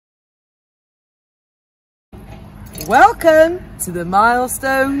Welcome to the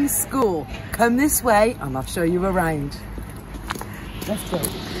Milestone School. Come this way and I'll show you around. Let's go.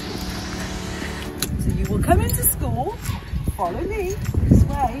 So you will come into school, follow me this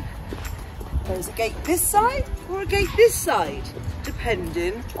way. There's a gate this side or a gate this side,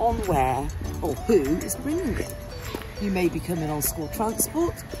 depending on where or who is bringing you. You may be coming on school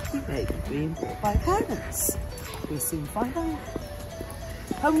transport, you may be being brought by parents. We'll soon find out.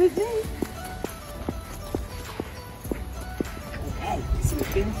 Come with me. Okay, so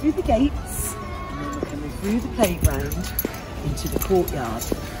we've been through the gates, and then we're coming through the playground into the courtyard.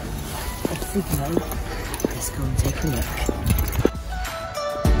 Off we go. Let's go and take a look.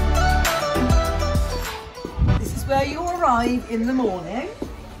 This is where you arrive in the morning.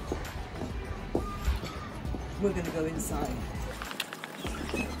 We're going to go inside.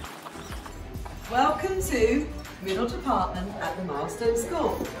 Welcome to Middle Department at the Milestone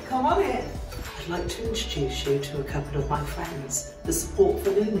School. Come on in. I'd like to introduce you to a couple of my friends, the Support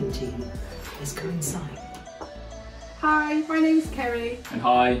for Learning team. Let's go inside. Hi, my name's Kerry. And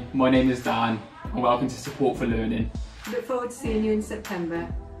hi, my name is Dan, and welcome to Support for Learning. Look forward to seeing you in September.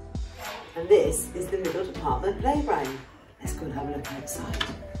 And this is the Middle Department playground. Let's go and have a look outside.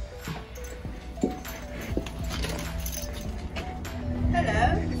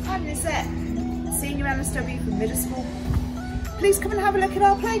 Hello, I'm Lisette, Senior MSW from Middle School. Please come and have a look at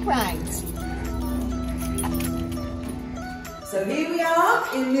our playground. So here we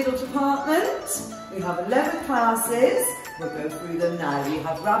are in Middle Department. We have 11 classes. We'll go through them now. We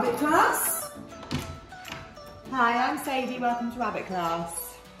have Rabbit class. Hi, I'm Sadie, welcome to Rabbit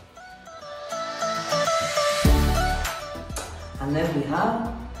class. And then we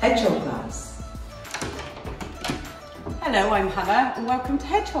have Hedgehog class. Hello, I'm Hannah and welcome to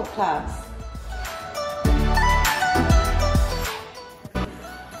Hedgehog class.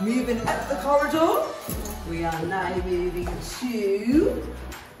 Moving up the corridor, we are now moving to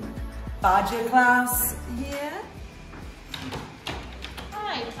Badger class here.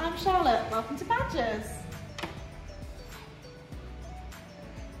 Hi, I'm Charlotte. Welcome to Badgers.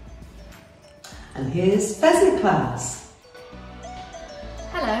 And here's Pheasant class.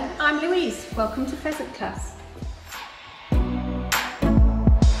 Hello, I'm Louise. Welcome to Pheasant class.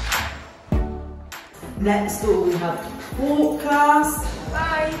 Next door we have Hawk class.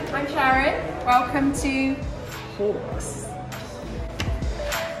 Hi, I'm Sharon. Welcome to Hawks.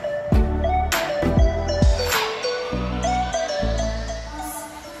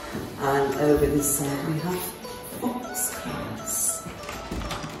 And over this side we have Fox class.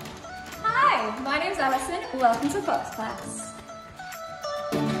 Hi, my name's Alison. Welcome to Fox class.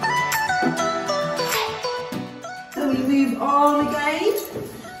 So we move on again.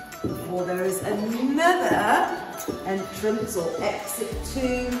 Before there is another entrance or exit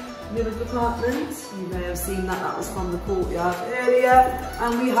to Middle Department. You may have seen that, that was from the courtyard earlier.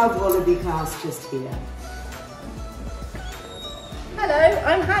 And we have Wallaby class just here. Hello,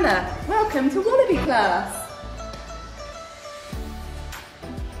 I'm Hannah. Welcome to Wallaby class.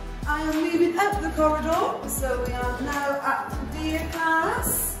 I am moving up the corridor, so we are now at Deer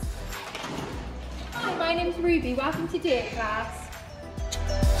class. Hi, my name's Ruby. Welcome to Deer class.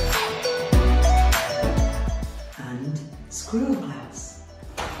 And Squirrel class.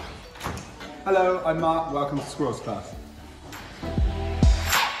 Hello, I'm Mark. Welcome to Squirrels class.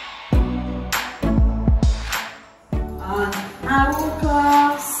 And Owl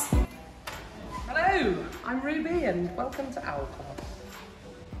class. Hello, I'm Ruby and welcome to Owl class.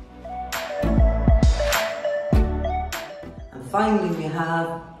 And finally we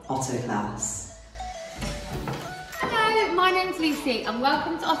have Otter class. Hello, my name's Lucy and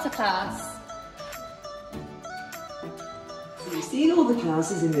welcome to Otter class. So you've seen all the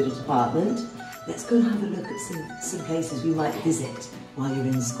classes in Middle Department. Let's go and have a look at some places we might visit while you're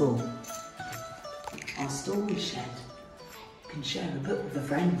in school. Our story shed. You can share a book with a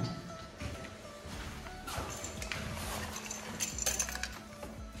friend.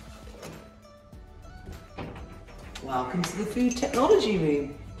 Welcome to the food technology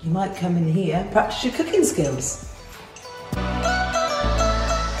room. You might come in here and practice your cooking skills.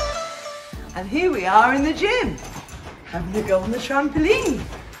 And here we are in the gym, having a go on the trampoline.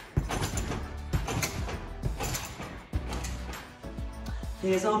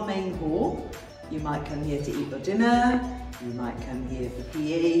 Here's our main hall. You might come here to eat your dinner, you might come here for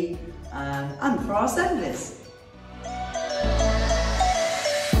PE, and for our assemblies.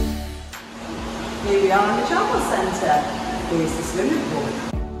 Here we are in the chapel centre. Here's the swimming pool.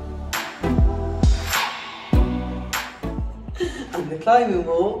 And the climbing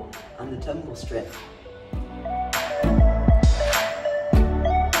wall and the tumble strip.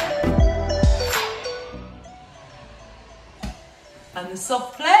 and the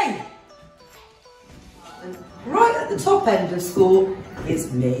soft play. And right at the top end of school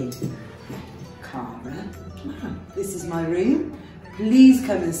is me, Cara. This is my room. Please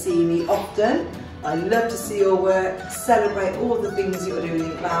come and see me often. I love to see your work, celebrate all the things you're doing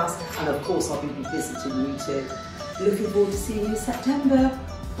in class, and of course I'll be visiting you too. Looking forward to seeing you in September.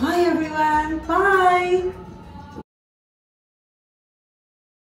 Bye everyone, bye.